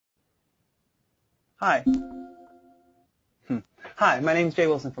Hi. Hi, my name is Jay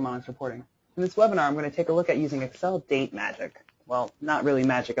Wilson from Onyx Reporting. In this webinar, I'm going to take a look at using Excel date magic. Well, not really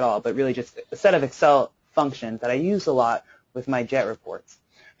magic at all, but really just a set of Excel functions that I use a lot with my JET reports.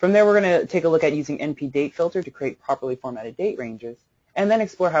 From there, we're going to take a look at using NP Datefilter to create properly formatted date ranges, and then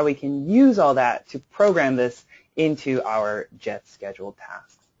explore how we can use all that to program this into our JET scheduled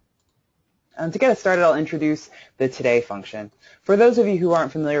tasks. To get us started, I'll introduce the today function. For those of you who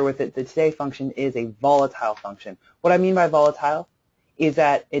aren't familiar with it, the today function is a volatile function. What I mean by volatile is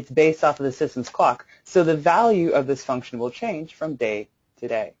that it's based off of the system's clock, so the value of this function will change from day to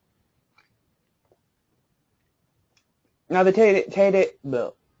day. Now, the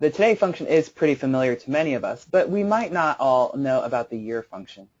today function is pretty familiar to many of us, but we might not all know about the year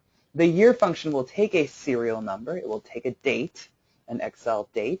function. The year function will take a serial number, it will take a date, an Excel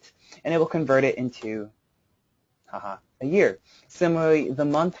date, and it will convert it into a year. Similarly, the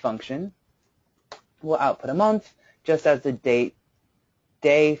month function will output a month, just as the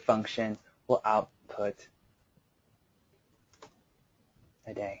day function will output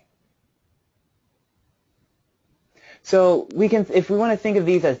a day. So we can, if we want to think of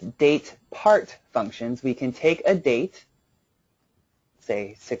these as date part functions, we can take a date,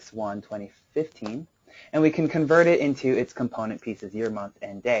 say 6/1/2015, and we can convert it into its component pieces, year, month,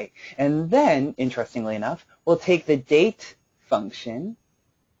 and day. And then, interestingly enough, we'll take the date function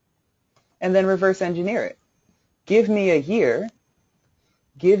and then reverse engineer it. Give me a year,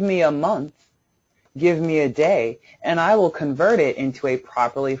 give me a month, give me a day, and I will convert it into a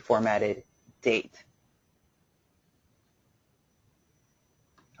properly formatted date.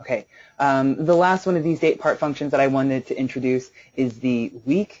 Okay, the last one of these date part functions that I wanted to introduce is the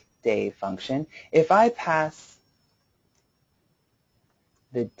weekday function. If I pass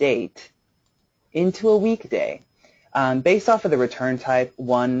the date into a weekday, based off of the return type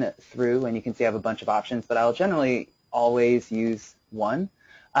 1 through, and you can see I have a bunch of options, but I'll generally always use 1.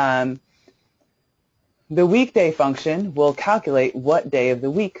 The weekday function will calculate what day of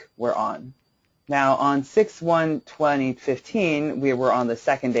the week we're on. Now, on 6/1/2015, we were on the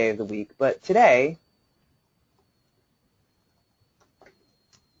second day of the week, but today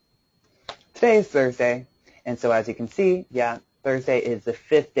is Thursday, and so as you can see, yeah, Thursday is the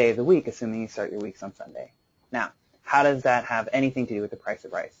 5th day of the week, assuming you start your weeks on Sunday. Now, how does that have anything to do with the price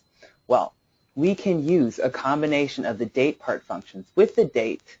of rice? Well, we can use a combination of the date part functions with the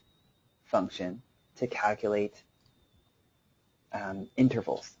date function to calculate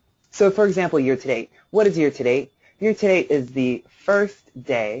intervals. So, for example, year-to-date. What is year-to-date? Year-to-date is the first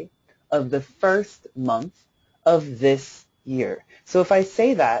day of the first month of this year. So if I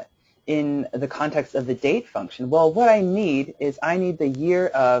say that in the context of the date function, well, what I need is I need the year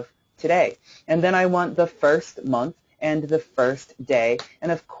of today. And then I want the first month and the first day.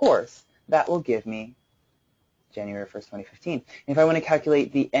 And, of course, that will give me January 1st, 2015. If I want to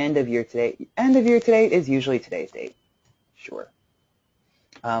calculate the end of year-to-date is usually today's date. Sure.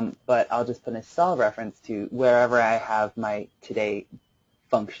 But I'll just put a cell reference to wherever I have my today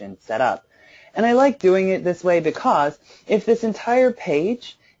function set up. And I like doing it this way because if this entire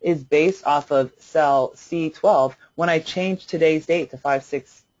page is based off of cell C12, when I change today's date to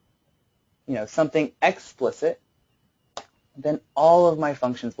 5/6, something explicit, then all of my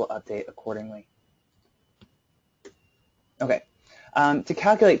functions will update accordingly. Okay, to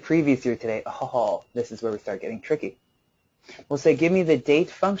calculate previous year today, this is where we start getting tricky. We'll say, give me the date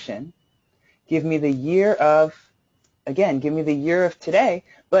function, give me the year of, again, give me the year of today,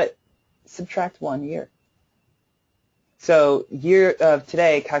 but subtract 1 year. So year of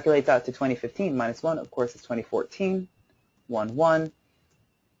today calculates out to 2015 minus 1, of course, is 2014,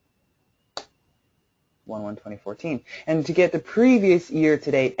 1/1/2014. And to get the previous year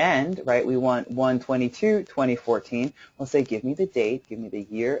to date end, right, we want 1/22/2014. We'll say, give me the date, give me the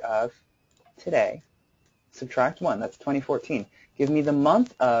year of today, subtract 1, that's 2014. Give me the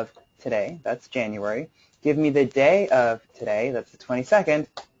month of today, that's January. Give me the day of today, that's the 22nd,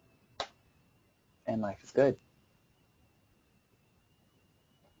 and life is good.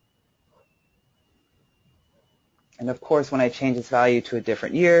 And of course, when I change its value to a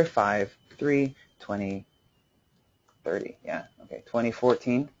different year, 5/3/2030, yeah, okay,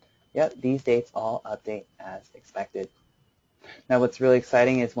 2014, yep, these dates all update as expected. Now, what's really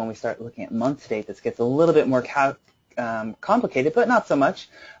exciting is when we start looking at month to date, this gets a little bit more complicated, but not so much.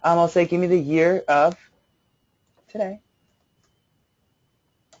 I'll say, give me the year of today.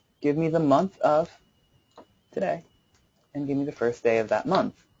 Give me the month of today. And give me the first day of that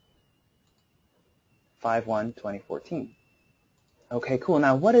month, 5/1/2014. Okay, cool.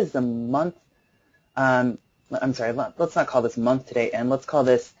 Now, what is the month? I'm sorry, let's not call this month today end. Let's call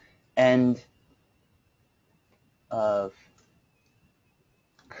this end of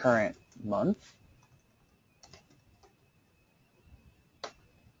current month.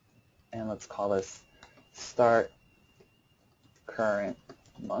 And let's call this start current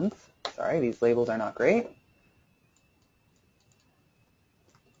month. Sorry, these labels are not great.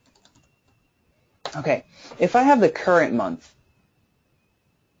 Okay, if I have the current month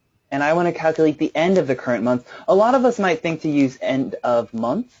and I want to calculate the end of the current month, a lot of us might think to use end of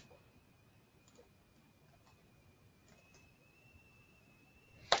month.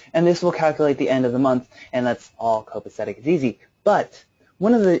 And this will calculate the end of the month, and that's all copacetic. It's easy. But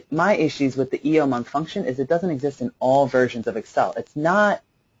one of my issues with the EO month function is it doesn't exist in all versions of Excel. It's not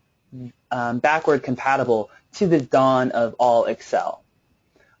backward compatible to the dawn of all Excel,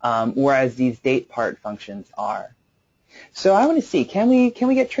 whereas these date part functions are. So I want to see, can we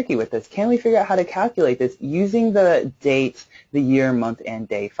get tricky with this? Can we figure out how to calculate this using the date, the year, month, and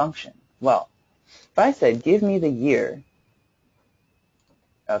day function? Well, if I said, give me the year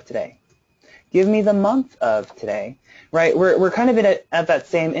of today, give me the month of today, right? We're kind of at that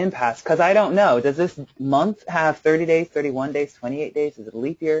same impasse because I don't know. Does this month have 30 days, 31 days, 28 days? Is it a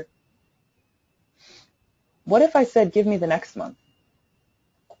leap year? What if I said, give me the next month?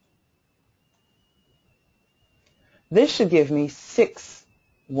 This should give me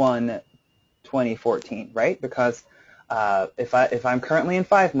 6/1/2014, right? Because if I'm currently in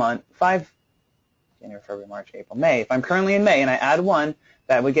January, February, March, April, May. If I'm currently in May and I add 1,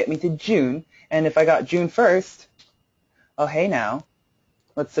 that would get me to June. And if I got June 1st, oh hey now,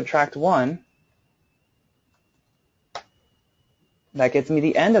 let's subtract 1. That gets me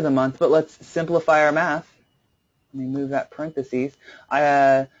the end of the month, but let's simplify our math. Let me move that parentheses.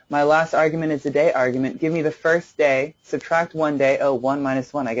 My last argument is the day argument. Give me the first day, subtract 1 day. Oh, 1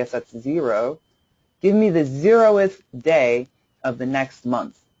 minus 1, I guess that's 0. Give me the 0th day of the next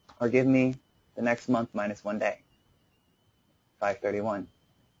month. Or give me the next month minus 1 day. 5/31.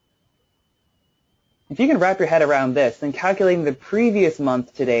 If you can wrap your head around this, then calculating the previous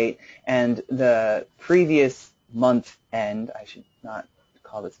month to date and the previous month end, I should not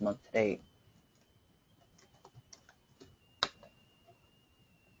call this month to date,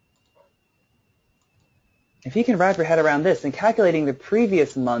 if you can wrap your head around this, then calculating the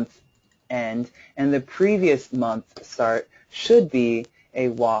previous month end and the previous month start should be a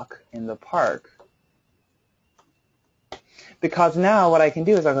walk in the park. Because now what I can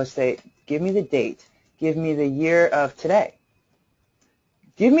do is I'll just say, give me the date, give me the year of today,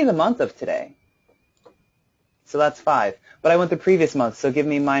 give me the month of today. So that's 5. But I want the previous month, so give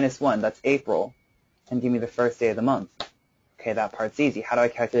me -1, that's April, and give me the first day of the month. Okay, that part's easy. How do I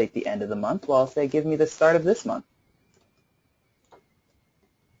calculate the end of the month? Well, I'll say, give me the start of this month.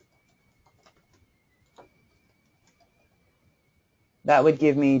 That would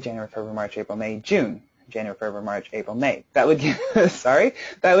give me January, February, March, April, May, June. January, February, March, April, May. That would give,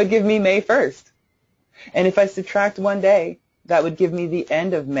 that would give me May 1st. And if I subtract 1 day, that would give me the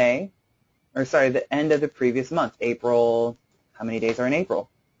end of May, or sorry, the end of the previous month. April, how many days are in April?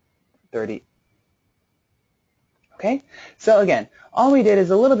 30. Okay, so again, all we did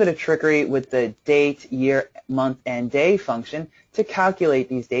is a little bit of trickery with the date, year, month, and day function to calculate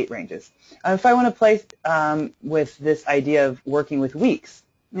these date ranges. If I want to play with this idea of working with weeks,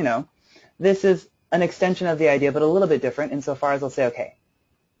 this is an extension of the idea, but a little bit different insofar as I'll say, okay,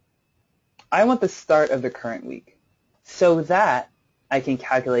 I want the start of the current week so that I can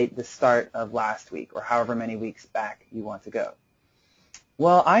calculate the start of last week or however many weeks back you want to go.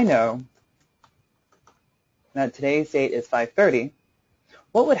 Well, I know that today's date is 5/30.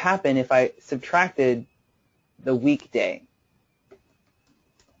 What would happen if I subtracted the weekday?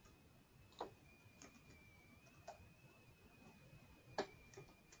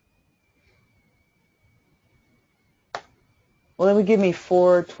 Well, it would give me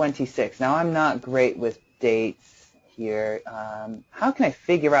 4/26. Now, I'm not great with dates here. How can I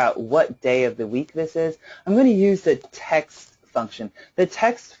figure out what day of the week this is? I'm going to use the text function. The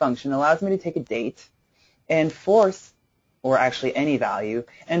text function allows me to take a date and force, or actually any value,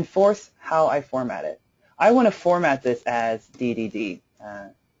 and force how I format it. I want to format this as DDD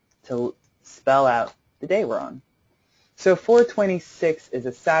to spell out the day we're on. So 4/26 is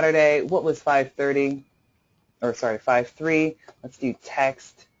a Saturday. What was 5/30? Or sorry, 5/3. Let's do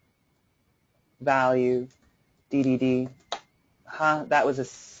text value DDD. That was a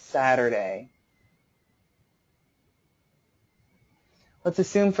Saturday. Let's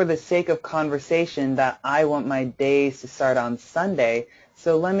assume for the sake of conversation that I want my days to start on Sunday.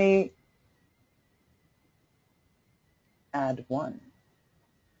 So let me add 1.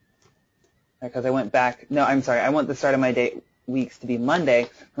 Because I went back. No, I'm sorry. I want the start of my weeks to be Monday.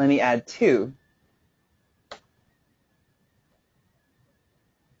 Let me add 2.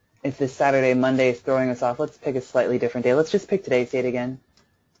 if this Saturday, Monday is throwing us off, let's pick a slightly different day. Let's just pick today's date again.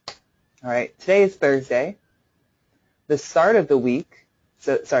 All right, today is Thursday. The start of the week,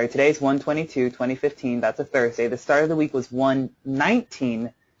 today's 1/22/2015. That's a Thursday. The start of the week was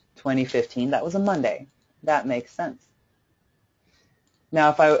 1/19/2015. That was a Monday. That makes sense. Now,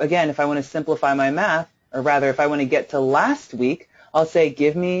 if I want to simplify my math, or rather, if I want to get to last week, I'll say,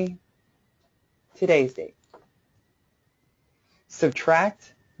 give me today's date.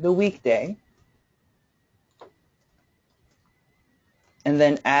 Subtract the weekday, and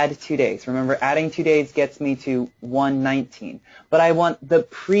then add 2 days. Remember, adding 2 days gets me to 1/19. But I want the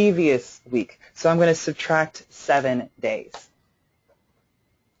previous week, so I'm going to subtract 7 days.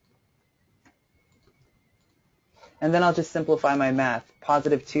 And then I'll just simplify my math.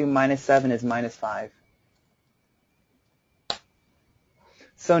 Positive 2 minus 7 is minus 5.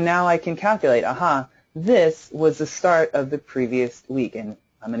 So now I can calculate, this was the start of the previous week. And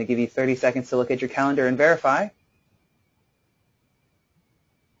I'm going to give you 30 seconds to look at your calendar and verify.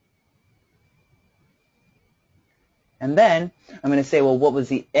 And then I'm going to say, well, what was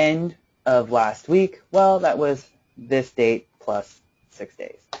the end of last week? Well, that was this date plus 6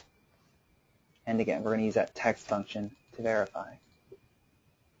 days. And again, we're going to use that text function to verify.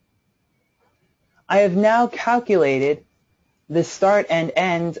 I have now calculated the start and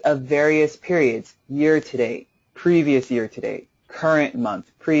end of various periods: year to date, previous year to date, current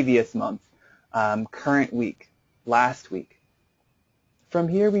month, previous month, current week, last week. From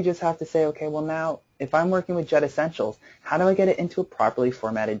here, we just have to say, okay, well now, if I'm working with Jet Essentials, how do I get it into a properly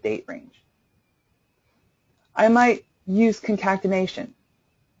formatted date range? I might use concatenation.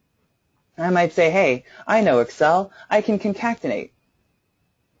 I might say, hey, I know Excel, I can concatenate.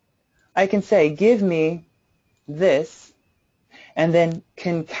 I can say, give me this, and then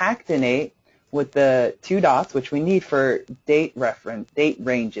concatenate with the 2 dots, which we need for date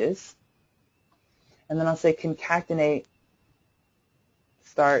ranges. And then I'll say concatenate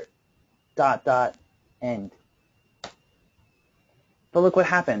start ... end. But look what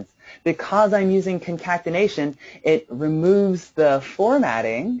happens. Because I'm using concatenation, it removes the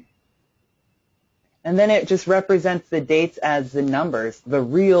formatting, and then it just represents the dates as the numbers, the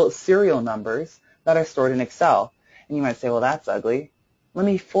real serial numbers that are stored in Excel. And you might say, well, that's ugly. Let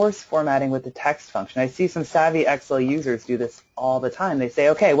me force formatting with the text function. I see some savvy Excel users do this all the time. They say,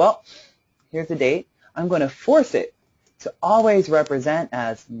 okay, well, here's the date. I'm going to force it to always represent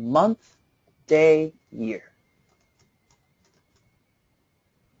as month, day, year.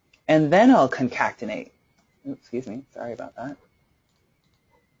 And then I'll concatenate. Oops, excuse me, sorry about that.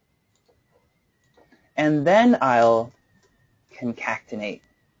 And then I'll concatenate.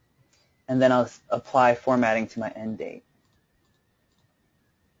 And then I'll apply formatting to my end date.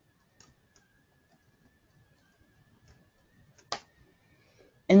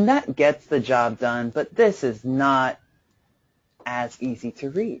 And that gets the job done, but this is not as easy to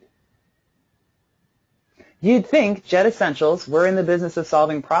read. You'd think, Jet Essentials, we're in the business of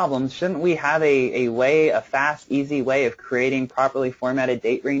solving problems. Shouldn't we have a fast, easy way of creating properly formatted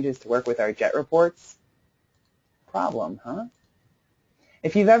date ranges to work with our Jet reports? Problem, huh?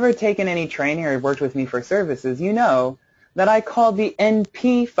 If you've ever taken any training or worked with me for services, you know that I call the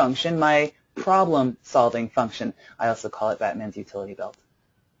NP function my problem-solving function. I also call it Batman's utility belt.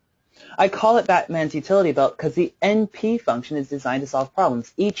 I call it Batman's utility belt because the NP function is designed to solve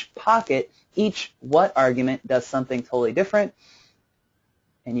problems. Each pocket, each what argument does something totally different,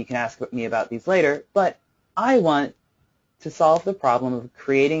 and you can ask me about these later, but I want to solve the problem of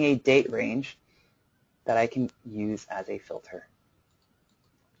creating a date range that I can use as a filter.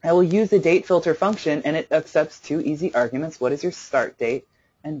 I will use the Datefilter function, and it accepts 2 easy arguments. What is your start date,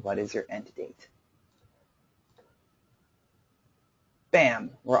 and what is your end date? Bam,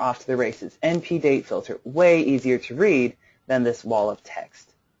 we're off to the races. NP Datefilter, way easier to read than this wall of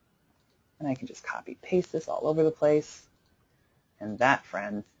text. And I can just copy paste this all over the place. And that,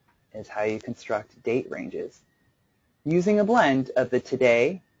 friends, is how you construct date ranges using a blend of the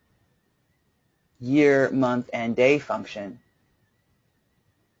today, year, month, and day function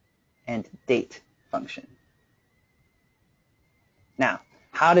and date function. Now,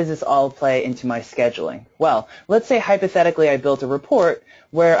 how does this all play into my scheduling? Well, let's say hypothetically I built a report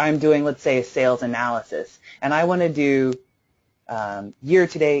where I'm doing, let's say, a sales analysis, and I want to do year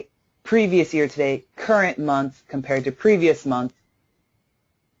to date, previous year to date, current month compared to previous month,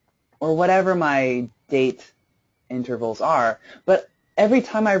 or whatever my date intervals are. But every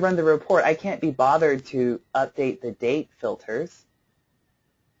time I run the report, I can't be bothered to update the date filters.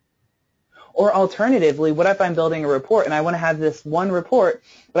 Or alternatively, what if I'm building a report and I want to have this one report,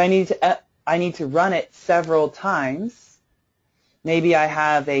 but I need to run it several times, Maybe I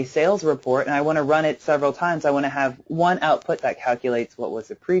have a sales report and I want to run it several times. I want to have one output that calculates what was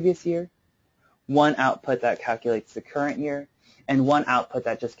the previous year, one output that calculates the current year, and one output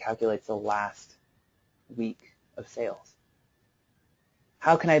that just calculates the last week of sales.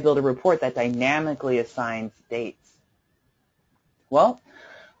 How can I build a report that dynamically assigns dates? Well,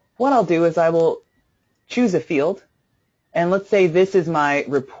 what I'll do is I will choose a field, and let's say this is my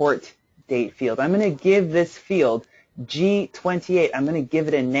report date field. I'm going to give this field G28. I'm going to give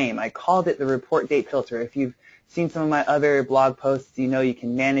it a name. I called it the report date filter. If you've seen some of my other blog posts, you know you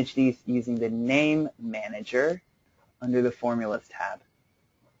can manage these using the name manager under the formulas tab.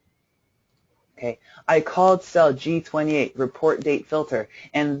 Okay, I called cell G28 report date filter,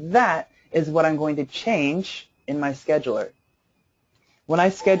 and that is what I'm going to change in my scheduler. When I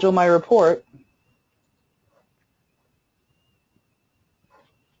schedule my report,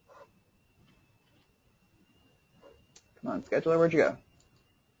 come on, scheduler, where'd you go?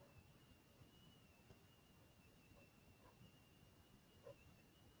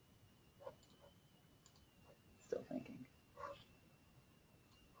 Still thinking.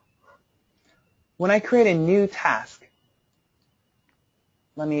 When I create a new task,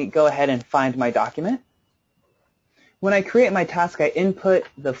 let me go ahead and find my document. When I create my task, I input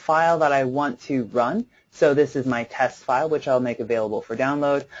the file that I want to run. So this is my test file, which I'll make available for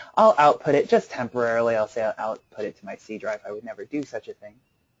download. I'll output it just temporarily. I'll say I'll output it to my C drive. I would never do such a thing.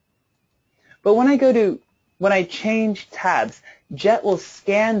 But when I change tabs, Jet will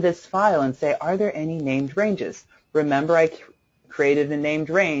scan this file and say, are there any named ranges? Remember, I created a named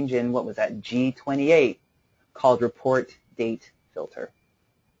range in, what was that, G28, called report date filter.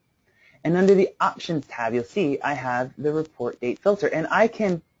 And under the options tab, you'll see I have the report date filter, and I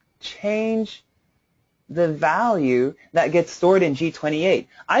can change the value that gets stored in G28.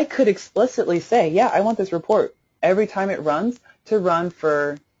 I could explicitly say, yeah, I want this report every time it runs to run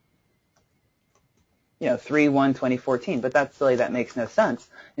for 3/1/2014, but that's silly. That makes no sense.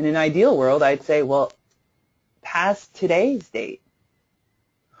 In an ideal world, I'd say, well, past today's date.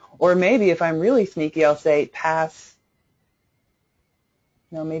 Or maybe if I'm really sneaky, I'll say past,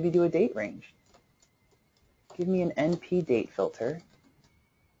 maybe do a date range. Give me an NP date filter,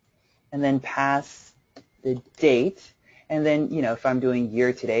 and then pass the date, and then, if I'm doing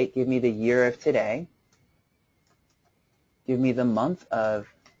year to date, give me the year of today. Give me the month of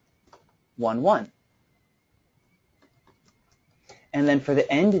 1/1. And then for the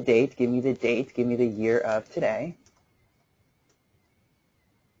end date, give me the date, give me the year of today.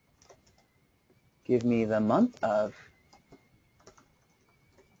 Give me the month of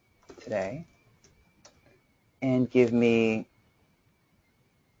today. And give me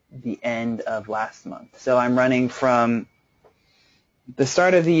the end of last month. So I'm running from the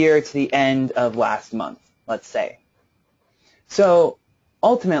start of the year to the end of last month, let's say. So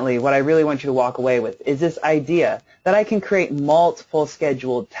ultimately, what I really want you to walk away with is this idea that I can create multiple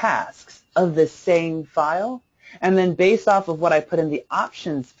scheduled tasks of the same file, and then based off of what I put in the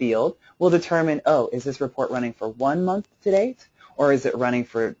options field, we'll determine, oh, is this report running for 1 month to date, or is it running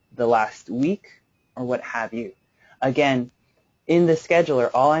for the last week, or what have you. Again, in the scheduler,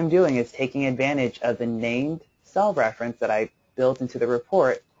 all I'm doing is taking advantage of the named cell reference that I built into the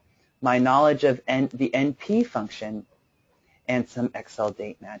report, my knowledge of the NP function, and some Excel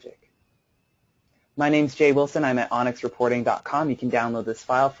date magic. My name's Jay Wilson. I'm at onyxreporting.com. You can download this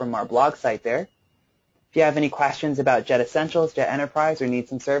file from our blog site there. If you have any questions about Jet Essentials, Jet Enterprise, or need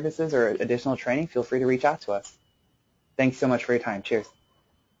some services or additional training, feel free to reach out to us. Thanks so much for your time. Cheers.